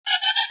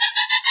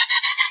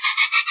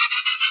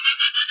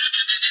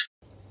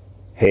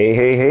Hey,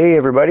 hey, hey,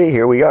 everybody.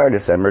 Here we are,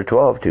 December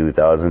 12th,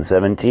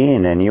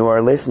 2017, and you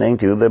are listening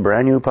to the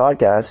brand new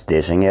podcast,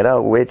 Dishing It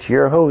Out, with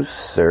your host,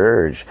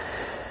 Serge.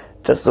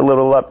 Just a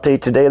little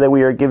update today that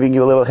we are giving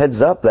you a little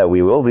heads up that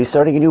we will be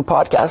starting a new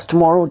podcast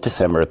tomorrow,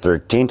 December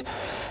 13th,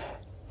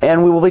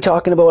 and we will be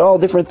talking about all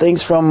different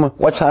things from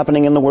what's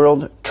happening in the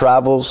world,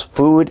 travels,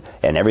 food,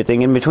 and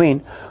everything in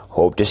between.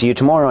 Hope to see you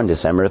tomorrow on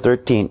December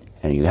 13th,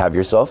 and you have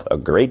yourself a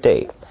great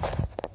day.